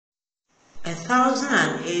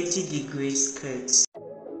1080-degree skirt.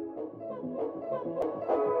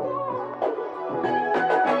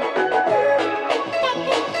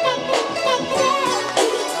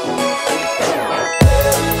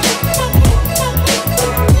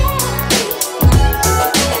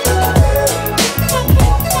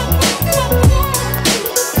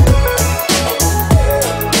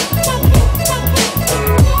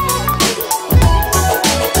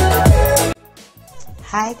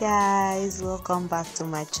 Hi guys, welcome back to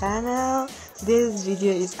my channel. Today's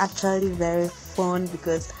video is actually very fun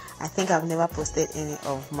because I think I've never posted any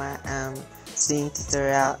of my sewing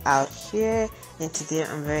tutorial out here, and today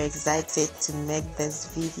I'm very excited to make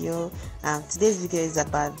this video. Today's video is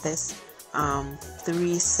about this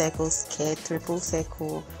 3-circle skirt, triple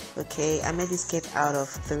circle. Okay, I made this skirt out of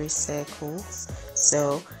 3 circles.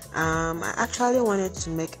 So I actually wanted to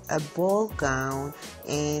make a ball gown,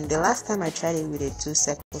 and the last time I tried it with a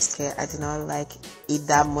 2-circle skirt, I did not like it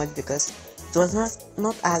that much because it was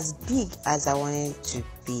not as big as I wanted it to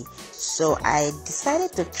be. So I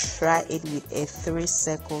decided to try it with a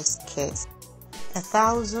 3-circle skirt,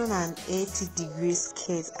 1080-degree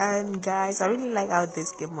skirt. And guys, I really like how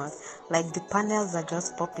this came out. Like, the panels are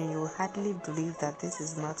just popping. You will hardly believe that this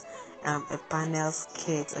is not a panel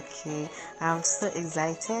skirt. Okay, I'm so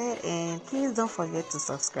excited, and please don't forget to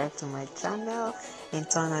subscribe to my channel and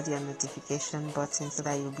turn on your notification button so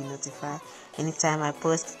that you'll be notified anytime I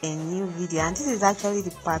post a new video. And this is actually the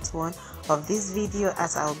part 1 of this video,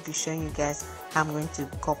 as I'll be showing you guys how I'm going to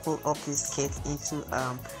couple up this skirt into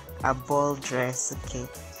a ball dress. Okay,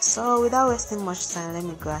 so without wasting much time, let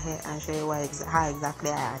me go ahead and show you how exactly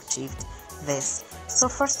I achieved this. So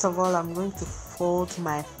first of all, I'm going to fold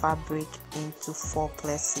my fabric into 4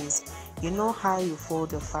 places. You know how you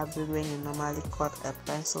fold your fabric when you normally cut a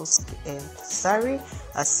a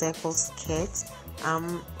circle skirt.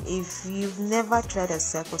 If you've never tried a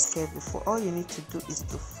circle skirt before, all you need to do is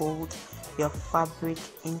to fold your fabric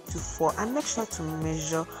into 4, and make sure to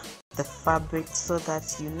measure the fabric so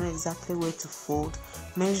that you know exactly where to fold.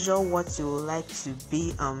 Measure what you would like to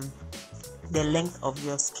be the length of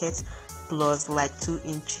your skirt plus like 2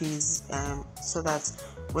 inches, so that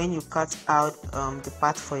when you cut out the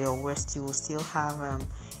part for your waist, you will still have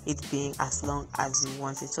it being as long as you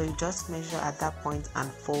want it. So you just measure at that point and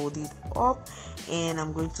fold it up, and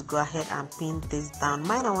I'm going to go ahead and pin this down.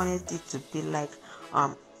 Mine, I wanted it to be like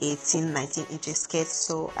 18-19 inches skirt,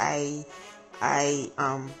 so I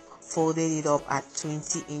folded it up at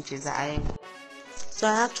 20 inches. So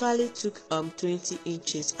I actually took 20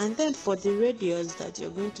 inches. And then for the radius that you're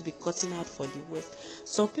going to be cutting out for the waist,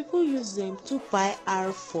 some people use 2 pi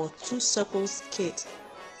r for 2-circle skirt.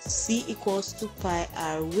 C equals 2 pi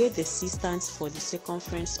r, where the C stands for the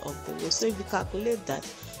circumference of the waist. So if you calculate that,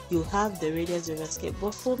 you have the radius of your skirt.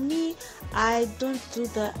 But for me, I don't do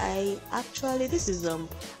that. I folded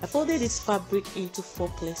this fabric into 4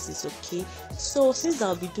 places. Okay, so since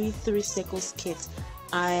I'll be doing 3-circle skirts,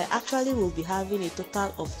 I actually will be having a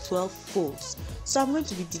total of 12 folds. So I'm going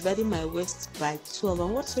to be dividing my waist by 12,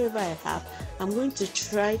 and whatsoever I have, I'm going to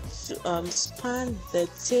try to span the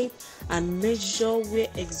tape and measure where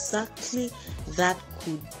exactly that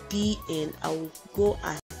could be, and I will go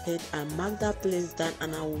ahead and mark that place down,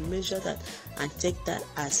 and I will measure that and take that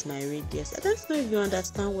as my radius. I don't know if you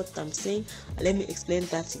understand what I'm saying. Let me explain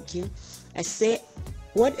that again. I say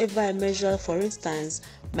whatever I measure, for instance,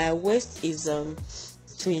 my waist is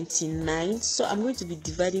 29, so I'm going to be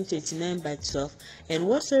dividing 29 by 12, and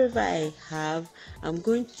whatsoever I have, I'm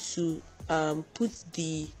going to put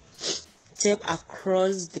the tape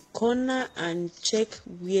across the corner and check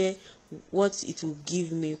what it will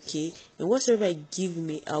give me. Okay, and whatsoever it give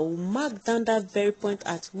me, I will mark down that very point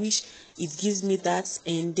at which it gives me that,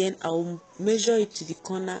 and then I will measure it to the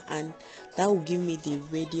corner, and that will give me the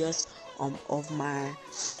radius of my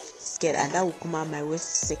skirt, and that will come out my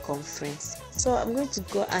waist circumference. So I'm going to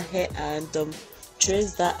go ahead and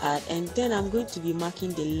trace that out, and then I'm going to be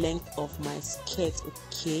marking the length of my skirt.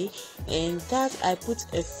 Okay, and that I put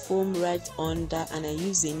a foam right under, and I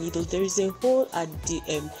use a needle. There is a hole at the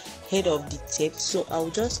head of the tape, so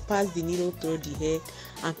I'll just pass the needle through the head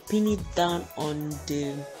and pin it down on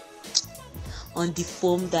the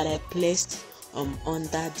foam that I placed under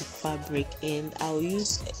the fabric, and I'll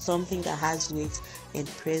use something that has weight and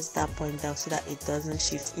press that point down so that it doesn't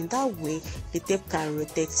shift. In that way, the tape can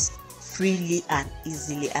rotate freely and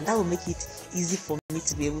easily, and that will make it easy for need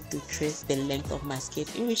to be able to trace the length of my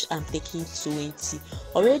skirt, in which I'm taking 20.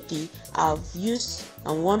 Already I've used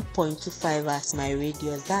 1.25 as my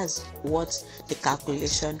radius. That's what the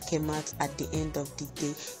calculation came out at the end of the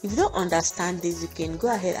day. If you don't understand this, you can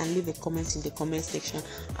go ahead and leave a comment in the comment section.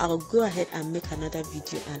 I'll go ahead and make another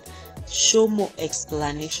video and show more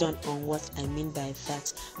explanation on what I mean by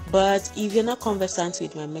that. But if you're not conversant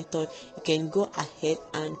with my method, you can go ahead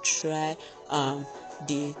and try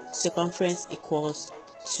the circumference equals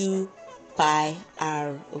 2 pi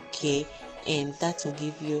r, okay, and that will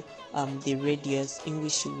give you the radius in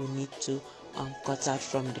which you will need to cut out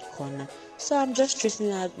from the corner. So I'm just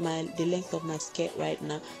tracing out the length of my skirt right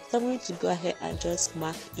now. So I'm going to go ahead and just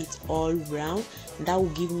mark it all round, and that will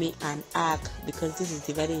give me an arc, because this is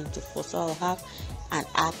divided into 4, so I'll have an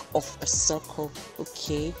arc of a circle,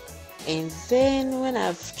 okay. And then when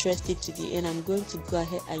I've traced it to the end, I'm going to go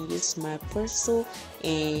ahead and use my pencil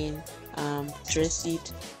and trace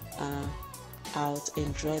it out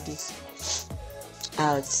and draw this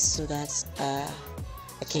out so that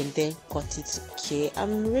I can then cut it, okay.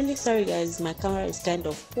 I'm really sorry guys, my camera is kind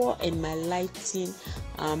of poor and my lighting,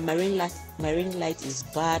 my ring light is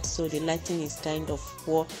bad, so the lighting is kind of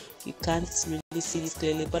poor. You can't really see this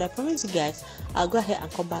clearly, but I promise you guys I'll go ahead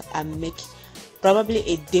and come back and make probably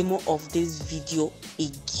a demo of this video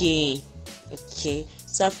again, okay.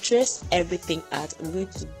 So I've traced everything out. I'm going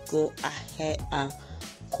to go ahead and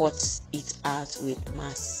cut it out with my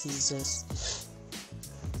scissors.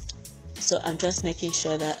 So I'm just making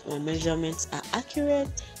sure that my measurements are accurate,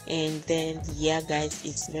 and then yeah guys,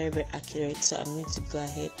 it's very accurate. So I'm going to go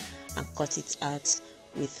ahead and cut it out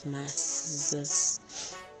with my scissors.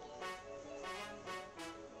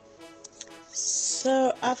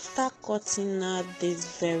 So after cutting out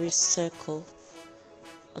this very circle,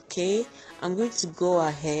 okay, I'm going to go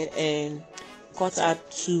ahead and cut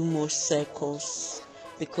out 2 more circles,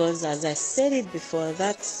 because as I said it before,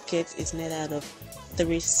 that skirt is made out of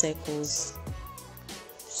 3 circles.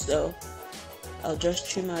 So I'll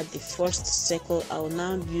just trim out the first circle. I'll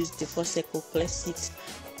now use the first circle, place it,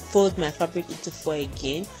 fold my fabric into 4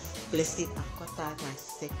 again, place it and cut out my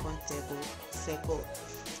second circle.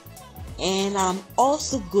 And I'm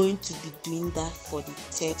also going to be doing that for the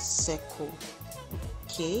 3rd circle,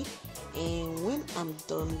 okay. And when I'm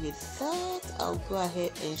done with that, I'll go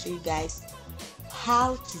ahead and show you guys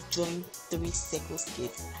how to join 3 circle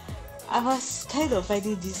skirts. I was kind of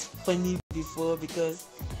finding this funny before, because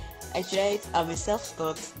I'm a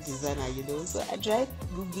self-taught designer, you know, so I tried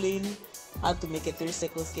googling how to make a 3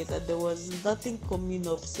 circle skirt and there was nothing coming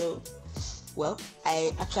up. So well,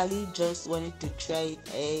 I actually just wanted to try it,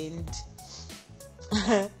 and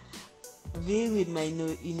being with my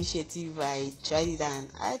initiative, I tried it and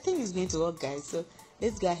I think it's going to work, guys. So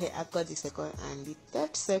let's go ahead and cut the 2nd and the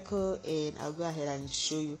 3rd circle, and I'll go ahead and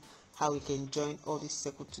show you how we can join all these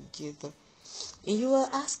circles together. And you will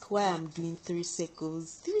ask why I'm doing 3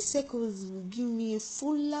 circles. 3 circles will give me a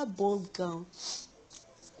fuller ball gown,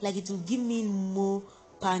 like it will give me more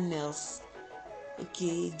panels,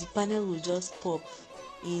 okay. The panel will just pop,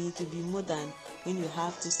 and it will be more than when you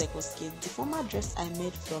have 2 circle skirts. The former dress I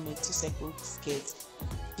made from a 2 circle skirt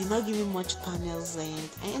did not give me much panels, and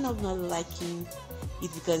I ended up not liking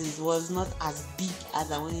it because it was not as big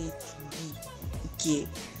as I wanted it to be, okay.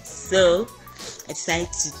 So I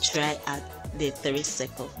decided to try out the 3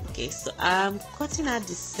 circle, okay. So I'm cutting out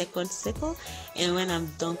the 2nd circle, and when I'm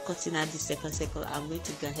done cutting out the 2nd circle, I'm going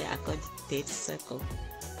to go ahead and cut the 3rd circle.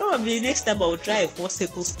 Probably next time I will try a 4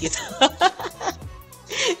 circle skirt.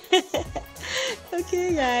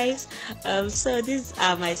 Okay guys, so these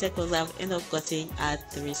are my circles. I've ended up cutting out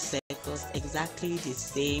 3 circles exactly the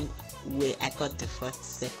same way I cut the 1st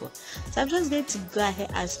circle. So I'm just going to go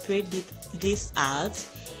ahead and spread this out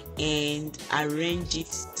and arrange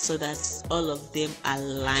it so that all of them are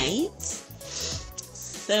lined.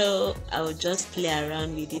 So I will just play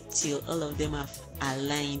around with it till all of them are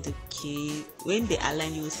aligned, okay. When they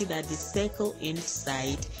align, you will see that the circle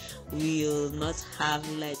inside will not have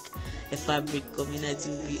like a fabric coming out. It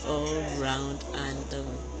will be all round, and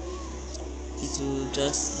it will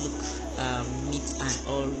just look neat and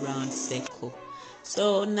all round circle.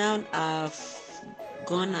 So now I've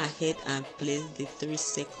gone ahead and placed the 3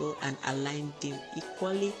 circle and aligned them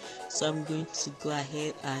equally. So I'm going to go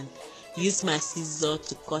ahead and use my scissors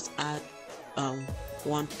to cut out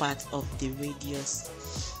one part of the radius.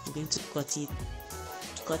 I'm going to cut it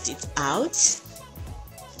out,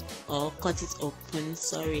 or cut it open.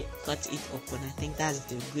 Sorry, cut it open. I think that's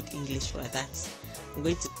the good English for that. I'm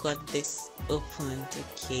going to cut this open,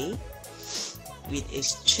 okay, with a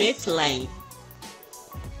straight line,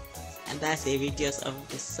 and that's the radius of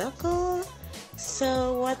the circle.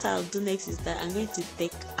 So what I'll do next is that I'm going to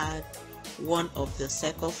take out one of the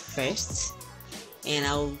circle first, and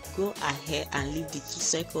I'll go ahead and leave the two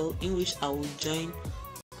circle in which I will join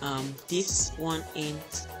this one end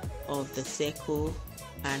of the circle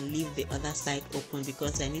and leave the other side open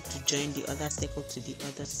because I need to join the other circle to the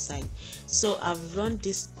other side. So I've run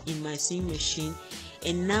this in my sewing machine,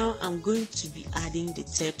 and now I'm going to be adding the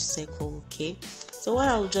third circle. Okay, so what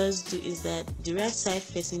I'll just do is that the right side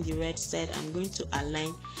facing the right side, I'm going to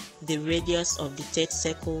align the radius of the third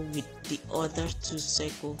circle with the other two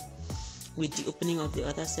circle, with the opening of the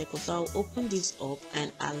other circle. So I'll open this up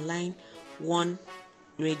and align one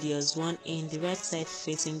radius, one end, the right side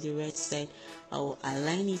facing the right side. I will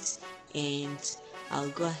align it, and I'll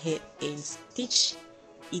go ahead and stitch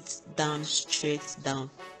it down, straight down.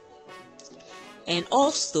 And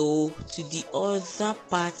also to the other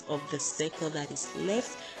part of the circle that is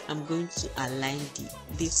left, I'm going to align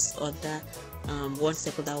this other one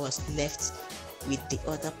circle that was left with the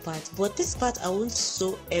other part. But this part I won't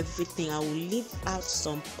sew everything. I will leave out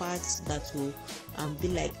some parts that will be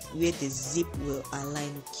like where the zip will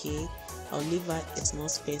align. Okay, I'll leave out a small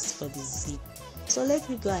space for the zip. So let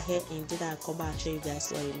me go ahead and do that. I'll come back and show you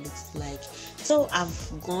guys what it looks like. So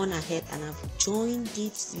I've gone ahead and I've joined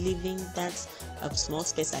it, leaving that small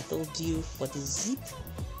space I told you for the zip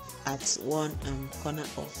at one corner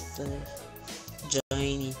of the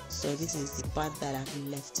joining. So this is the part that I've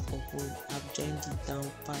left open. I've joined the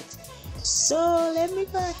down part. So let me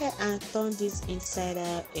go ahead and turn this inside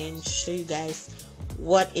out and show you guys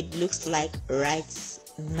what it looks like right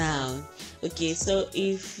now. Okay, so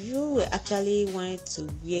if you actually want to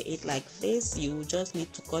wear it like this, you just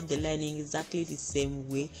need to cut the lining exactly the same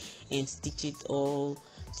way and stitch it all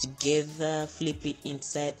together, flip it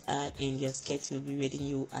inside out, and your skirt will be ready.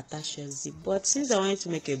 You attach your zip. But since I wanted to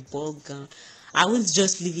make a ball gown, I won't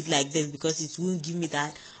just leave it like this because it won't give me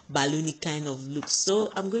that balloony kind of look.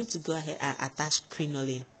 So I'm going to go ahead and attach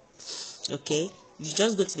crinoline. Okay, you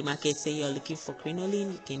just go to the market, say you're looking for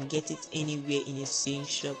crinoline, you can get it anywhere in a sewing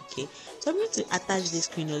shop. Okay, so I'm going to attach this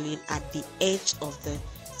crinoline at the edge of the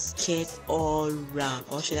skirt all round,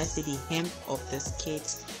 or should I say the hem of the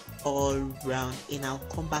skirt all round, and I'll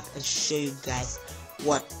come back and show you guys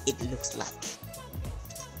what it looks like.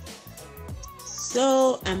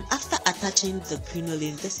 So after attaching the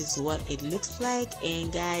crinoline, this is what it looks like.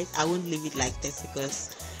 And guys, I won't leave it like this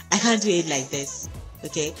because I can't do it like this.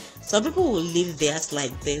 Okay, some people will leave theirs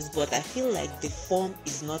like this, but I feel like the form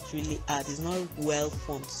is not really it's not well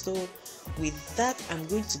formed. So with that, I'm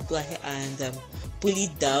going to go ahead and pull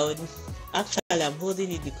it down. Actually, I'm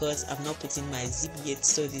holding it because I'm not putting my zip yet,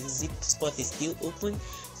 so the zip spot is still open.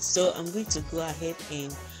 So I'm going to go ahead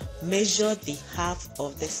and measure the half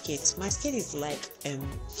of the skirt. My skirt is like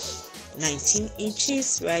 19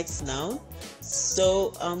 inches right now,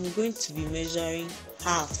 so I'm going to be measuring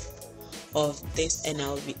half of this, and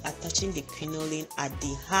I'll be attaching the crinoline at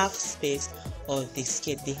the half space of the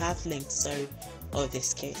skirt, the half length, sorry, of the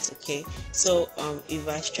skirt. Okay, so if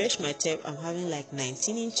I stretch my tape, I'm having like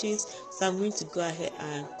 19 inches, so I'm going to go ahead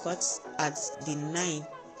and cut at the 9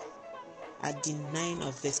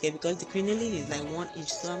 of the skirt because the crinoline is like 1 inch,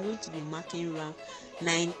 so I'm going to be marking around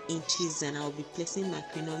 9 inches, and I'll be placing my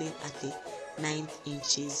crinoline at the 9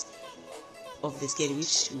 inches of the skirt,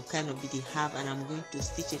 which will kind of be the half, and I'm going to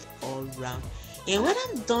stitch it all round. And when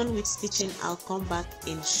I'm done with stitching, I'll come back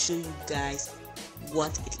and show you guys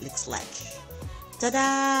what it looks like.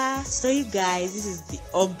 Ta-da! So you guys, this is the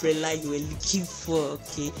umbrella you were looking for.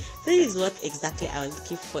 Okay, so this is what exactly I was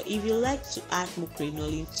looking for. If you like to add more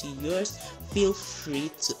crinoline to yours, feel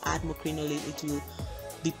free to add more crinoline. It will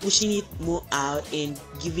be pushing it more out and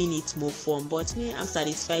giving it more form, but me, I'm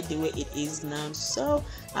satisfied the way it is now, so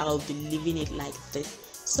I'll be leaving it like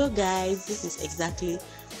this. So guys, this is exactly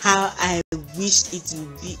how I wished it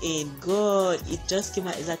would be, and God, it just came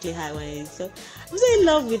out exactly how I wanted it. So I'm so in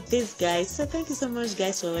love with this, guys. So thank you so much,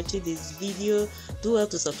 guys, for watching this video. Do well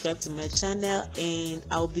to subscribe to my channel, and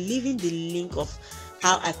I'll be leaving the link of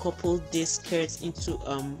how I coupled this skirt into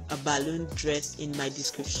a balloon dress in my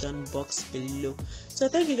description box below. So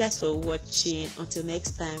thank you guys for watching. Until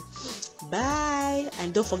next time, bye,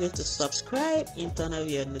 and don't forget to subscribe and turn on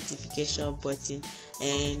your notification button.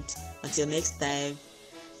 And until next time,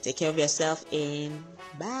 take care of yourself and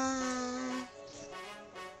bye.